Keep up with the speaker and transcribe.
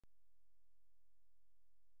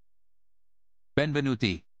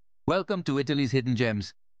Benvenuti. Welcome to Italy's Hidden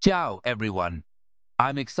Gems. Ciao, everyone.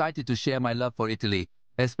 I'm excited to share my love for Italy,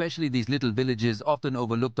 especially these little villages often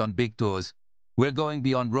overlooked on big tours. We're going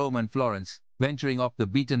beyond Rome and Florence, venturing off the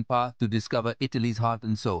beaten path to discover Italy's heart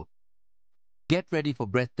and soul. Get ready for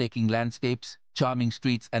breathtaking landscapes, charming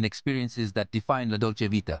streets, and experiences that define La Dolce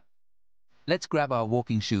Vita. Let's grab our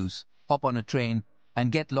walking shoes, hop on a train,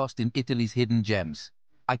 and get lost in Italy's hidden gems.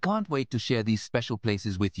 I can't wait to share these special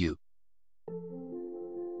places with you.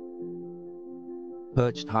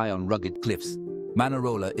 Perched high on rugged cliffs,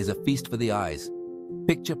 Manarola is a feast for the eyes.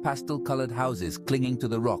 Picture pastel-colored houses clinging to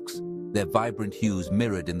the rocks, their vibrant hues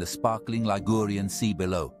mirrored in the sparkling Ligurian sea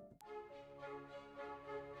below.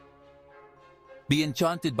 Be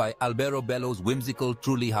enchanted by Alberobello's whimsical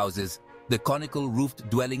trulli houses, the conical roofed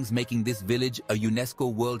dwellings making this village a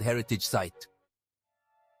UNESCO World Heritage Site.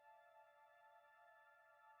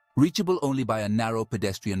 Reachable only by a narrow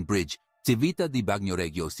pedestrian bridge, Civita di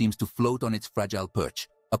Bagnoregio seems to float on its fragile perch,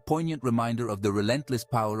 a poignant reminder of the relentless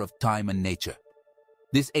power of time and nature.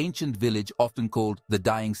 This ancient village, often called the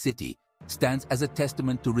Dying City, stands as a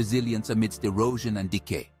testament to resilience amidst erosion and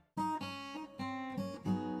decay.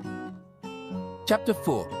 Chapter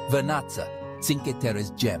 4. Vernazza, Cinque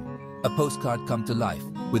Terre's gem. A postcard come to life,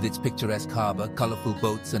 with its picturesque harbor, colorful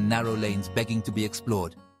boats, and narrow lanes begging to be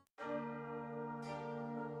explored.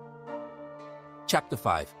 Chapter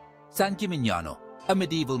 5. San Gimignano, a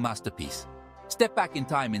medieval masterpiece. Step back in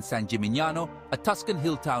time in San Gimignano, a Tuscan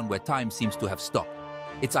hill town where time seems to have stopped.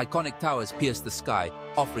 Its iconic towers pierce the sky,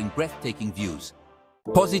 offering breathtaking views.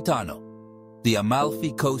 Positano, the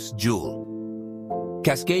Amalfi Coast jewel.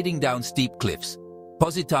 Cascading down steep cliffs,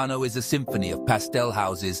 Positano is a symphony of pastel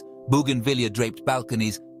houses, bougainvillea-draped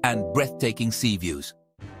balconies, and breathtaking sea views.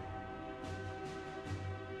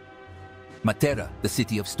 Matera, the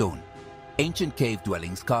city of stone. Ancient cave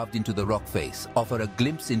dwellings carved into the rock face offer a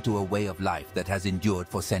glimpse into a way of life that has endured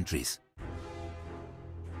for centuries.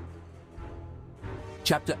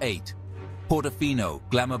 Chapter 8. Portofino,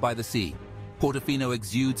 glamour by the sea. Portofino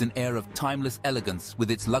exudes an air of timeless elegance with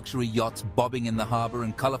its luxury yachts bobbing in the harbor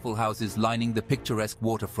and colorful houses lining the picturesque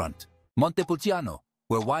waterfront. Montepulciano,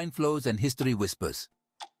 where wine flows and history whispers.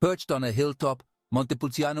 Perched on a hilltop,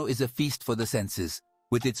 Montepulciano is a feast for the senses,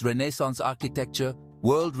 with its Renaissance architecture,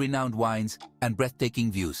 world-renowned wines, and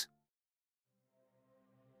breathtaking views.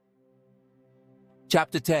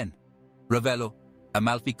 Chapter 10. Ravello,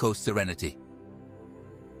 Amalfi Coast serenity.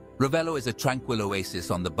 Ravello is a tranquil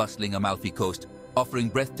oasis on the bustling Amalfi Coast, offering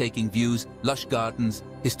breathtaking views, lush gardens,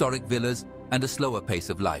 historic villas, and a slower pace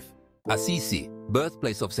of life. Assisi,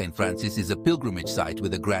 birthplace of St. Francis, is a pilgrimage site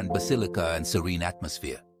with a grand basilica and serene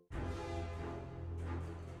atmosphere.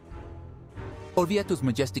 Orvieto's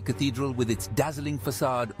majestic cathedral with its dazzling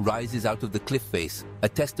facade rises out of the cliff face, a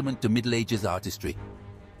testament to Middle Ages artistry.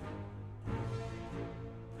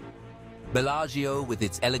 Bellagio, with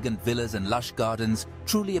its elegant villas and lush gardens,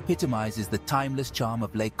 truly epitomizes the timeless charm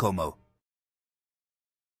of Lake Como.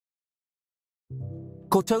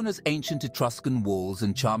 Cortona's ancient Etruscan walls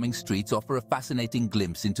and charming streets offer a fascinating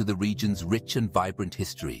glimpse into the region's rich and vibrant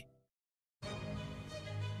history.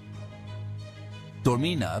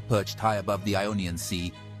 Taormina, perched high above the Ionian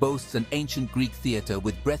Sea, boasts an ancient Greek theater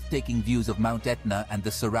with breathtaking views of Mount Etna and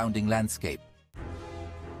the surrounding landscape.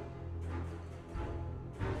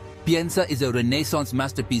 Pienza is a Renaissance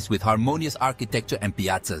masterpiece with harmonious architecture and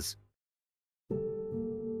piazzas.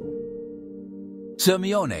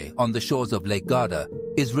 Sirmione, on the shores of Lake Garda,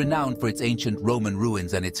 is renowned for its ancient Roman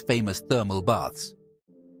ruins and its famous thermal baths.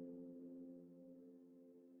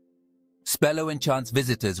 Spello enchants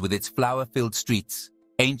visitors with its flower-filled streets,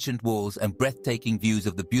 ancient walls, and breathtaking views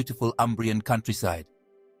of the beautiful Umbrian countryside.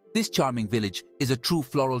 This charming village is a true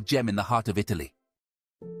floral gem in the heart of Italy.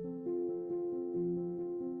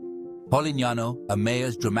 Polignano, a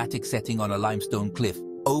mayor's dramatic setting on a limestone cliff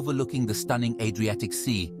overlooking the stunning Adriatic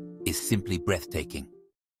Sea, is simply breathtaking.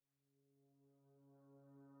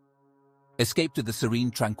 Escape to the serene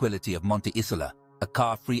tranquility of Monte Isola, a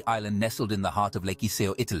car-free island nestled in the heart of Lake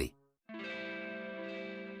Iseo, Italy.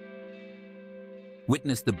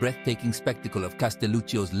 Witness the breathtaking spectacle of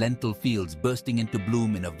Castelluccio's lentil fields bursting into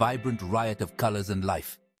bloom in a vibrant riot of colors and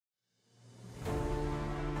life.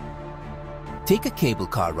 Take a cable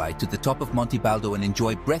car ride to the top of Monte Baldo and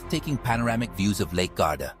enjoy breathtaking panoramic views of Lake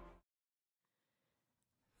Garda.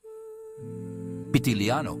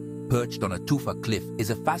 Pitigliano, perched on a tufa cliff, is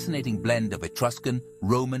a fascinating blend of Etruscan,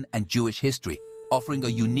 Roman, and Jewish history, offering a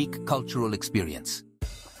unique cultural experience.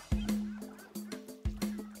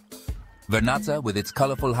 Vernazza, with its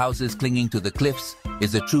colorful houses clinging to the cliffs,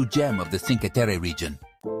 is a true gem of the Cinque Terre region.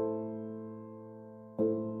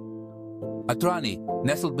 Atrani,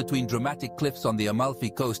 nestled between dramatic cliffs on the Amalfi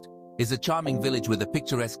Coast, is a charming village with a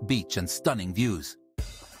picturesque beach and stunning views.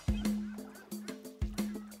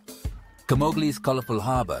 Camogli's colorful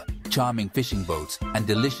harbor, charming fishing boats, and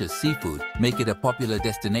delicious seafood make it a popular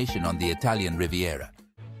destination on the Italian Riviera.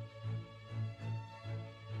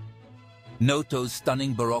 Noto's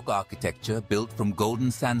stunning Baroque architecture, built from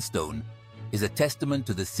golden sandstone, is a testament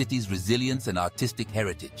to the city's resilience and artistic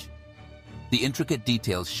heritage. The intricate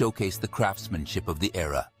details showcase the craftsmanship of the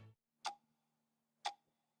era.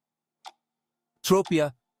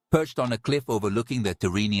 Tropea, perched on a cliff overlooking the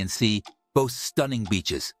Tyrrhenian Sea, boasts stunning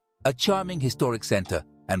beaches, a charming historic center,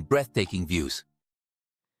 and breathtaking views.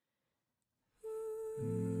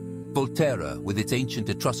 Volterra, with its ancient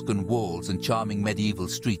Etruscan walls and charming medieval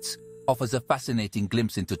streets, offers a fascinating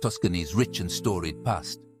glimpse into Tuscany's rich and storied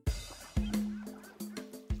past.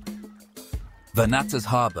 Vernazza's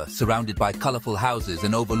harbor, surrounded by colorful houses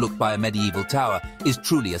and overlooked by a medieval tower, is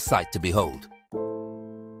truly a sight to behold.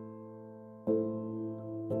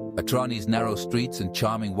 Atrani's narrow streets and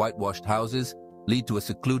charming whitewashed houses lead to a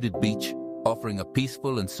secluded beach, offering a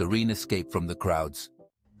peaceful and serene escape from the crowds.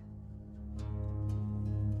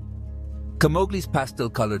 Camogli's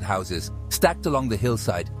pastel-colored houses, stacked along the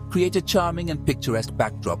hillside, create a charming and picturesque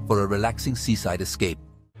backdrop for a relaxing seaside escape.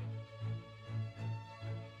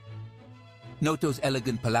 Noto's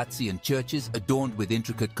elegant palazzi and churches, adorned with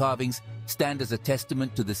intricate carvings, stand as a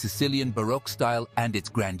testament to the Sicilian Baroque style and its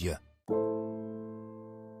grandeur.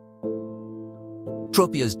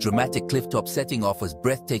 Tropea's dramatic clifftop setting offers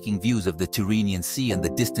breathtaking views of the Tyrrhenian Sea and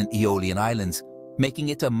the distant Aeolian Islands, making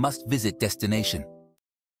it a must-visit destination.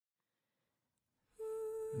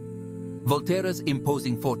 Volterra's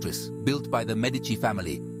imposing fortress, built by the Medici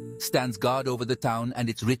family, stands guard over the town and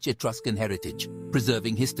its rich Etruscan heritage,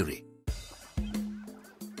 preserving history.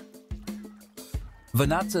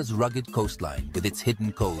 Vernazza's rugged coastline, with its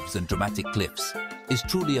hidden coves and dramatic cliffs, is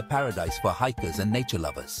truly a paradise for hikers and nature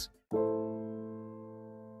lovers.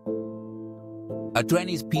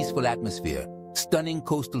 Atrani's peaceful atmosphere, stunning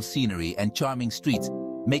coastal scenery, and charming streets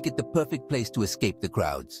make it the perfect place to escape the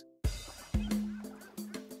crowds.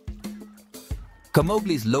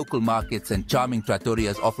 Camogli's local markets and charming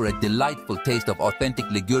trattorias offer a delightful taste of authentic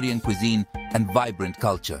Ligurian cuisine and vibrant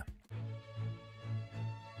culture.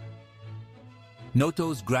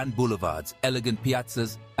 Noto's grand boulevards, elegant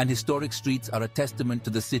piazzas, and historic streets are a testament to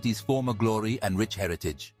the city's former glory and rich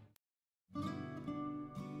heritage.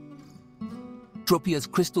 Tropea's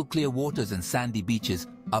crystal-clear waters and sandy beaches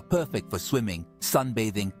are perfect for swimming,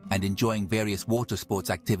 sunbathing, and enjoying various water sports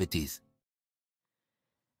activities.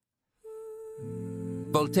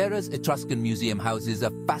 Volterra's Etruscan museum houses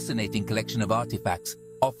a fascinating collection of artifacts,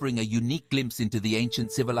 offering a unique glimpse into the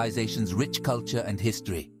ancient civilization's rich culture and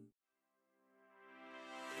history.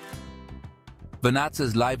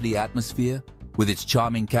 Vernazza's lively atmosphere, with its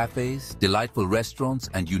charming cafes, delightful restaurants,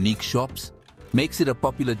 and unique shops, makes it a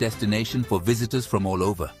popular destination for visitors from all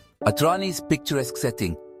over. Atrani's picturesque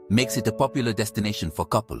setting makes it a popular destination for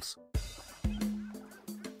couples.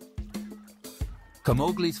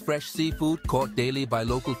 Camogli's fresh seafood, caught daily by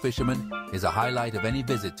local fishermen, is a highlight of any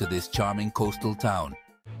visit to this charming coastal town.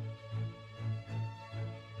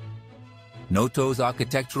 Noto's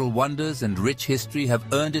architectural wonders and rich history have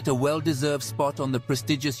earned it a well-deserved spot on the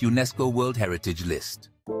prestigious UNESCO World Heritage List.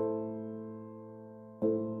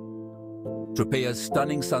 Tropea's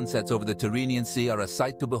stunning sunsets over the Tyrrhenian Sea are a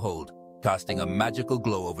sight to behold, casting a magical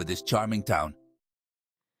glow over this charming town.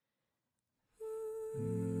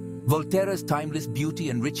 Volterra's timeless beauty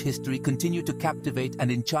and rich history continue to captivate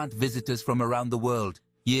and enchant visitors from around the world,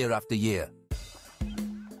 year after year.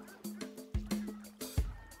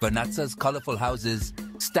 Vernazza's colorful houses,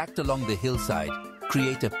 stacked along the hillside,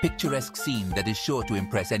 create a picturesque scene that is sure to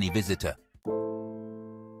impress any visitor.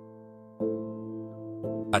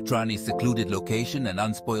 Atrani's secluded location and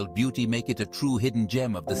unspoiled beauty make it a true hidden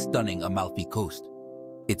gem of the stunning Amalfi Coast.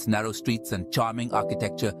 Its narrow streets and charming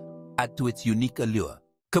architecture add to its unique allure.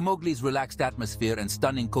 Camogli's relaxed atmosphere and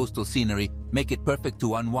stunning coastal scenery make it perfect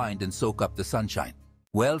to unwind and soak up the sunshine.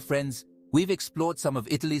 Well, friends, we've explored some of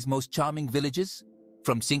Italy's most charming villages.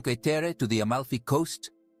 From Cinque Terre to the Amalfi Coast,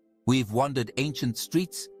 we've wandered ancient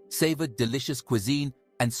streets, savored delicious cuisine,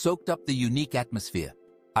 and soaked up the unique atmosphere.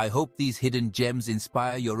 I hope these hidden gems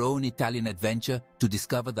inspire your own Italian adventure to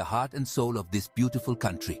discover the heart and soul of this beautiful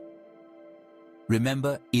country.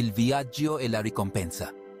 Remember, il viaggio è la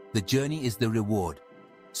ricompensa. The journey is the reward.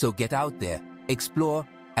 So get out there, explore,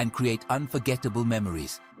 and create unforgettable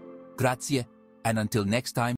memories. Grazie, and until next time.